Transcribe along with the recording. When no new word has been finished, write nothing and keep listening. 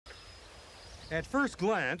At first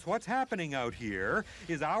glance, what's happening out here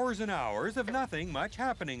is hours and hours of nothing much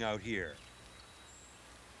happening out here.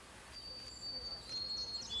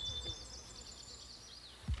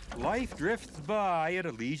 Life drifts by at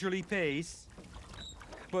a leisurely pace.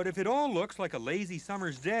 But if it all looks like a lazy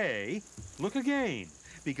summer's day, look again,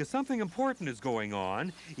 because something important is going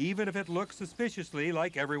on, even if it looks suspiciously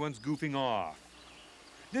like everyone's goofing off.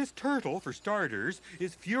 This turtle, for starters,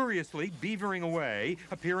 is furiously beavering away,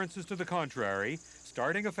 appearances to the contrary,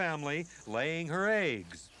 starting a family, laying her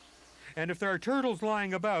eggs. And if there are turtles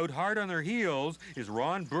lying about hard on their heels, is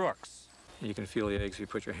Ron Brooks. You can feel the eggs. You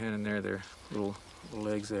put your hand in there, they're little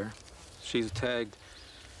eggs there. She's tagged.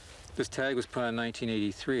 This tag was put on in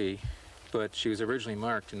 1983, but she was originally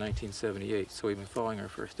marked in 1978, so we've been following her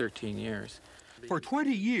for 13 years. For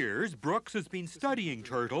 20 years, Brooks has been studying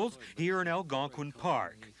turtles here in Algonquin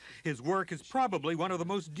Park. His work is probably one of the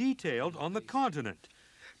most detailed on the continent.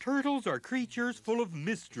 Turtles are creatures full of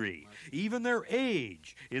mystery. Even their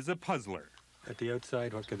age is a puzzler. At the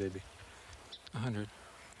outside, what could they be? 100,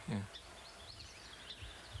 yeah.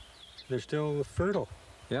 They're still fertile.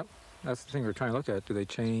 Yep, that's the thing we're trying to look at. Do they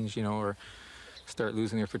change, you know, or start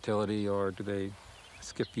losing their fertility, or do they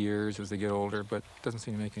skip years as they get older? But it doesn't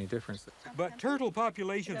seem to make any difference. But turtle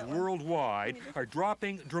populations worldwide are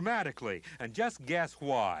dropping dramatically, and just guess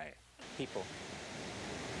why. People.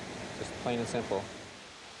 Just plain and simple.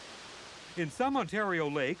 In some Ontario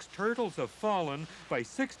lakes, turtles have fallen by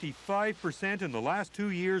 65% in the last 2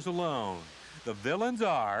 years alone. The villains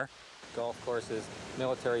are Golf courses,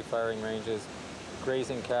 military firing ranges,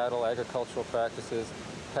 grazing cattle, agricultural practices,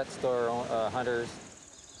 pet store hunters.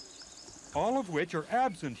 all of which are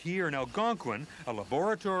absent here in Algonquin, a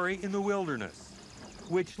laboratory in the wilderness,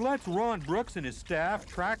 which lets Ron Brooks and his staff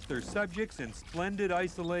track their subjects in splendid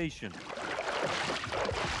isolation.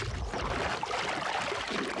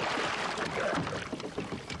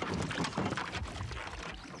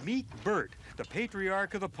 Meet Bert, the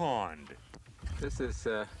patriarch of the pond. This is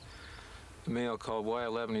a male called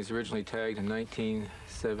Y11. He's originally tagged in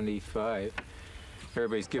 1975.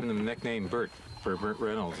 Everybody's given him the nickname Bert, for Burt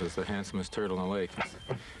Reynolds as the handsomest turtle in the lake.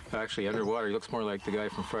 Actually, underwater, he looks more like the guy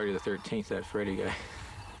from Friday the 13th, that Freddy guy.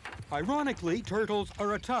 Ironically, turtles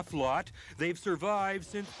are a tough lot. They've survived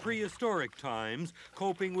since prehistoric times,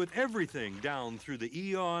 coping with everything down through the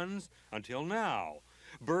eons until now.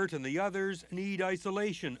 Bert and the others need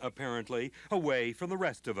isolation, apparently, away from the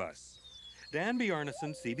rest of us. Dan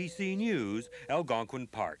Bjarnason, CBC News, Algonquin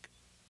Park.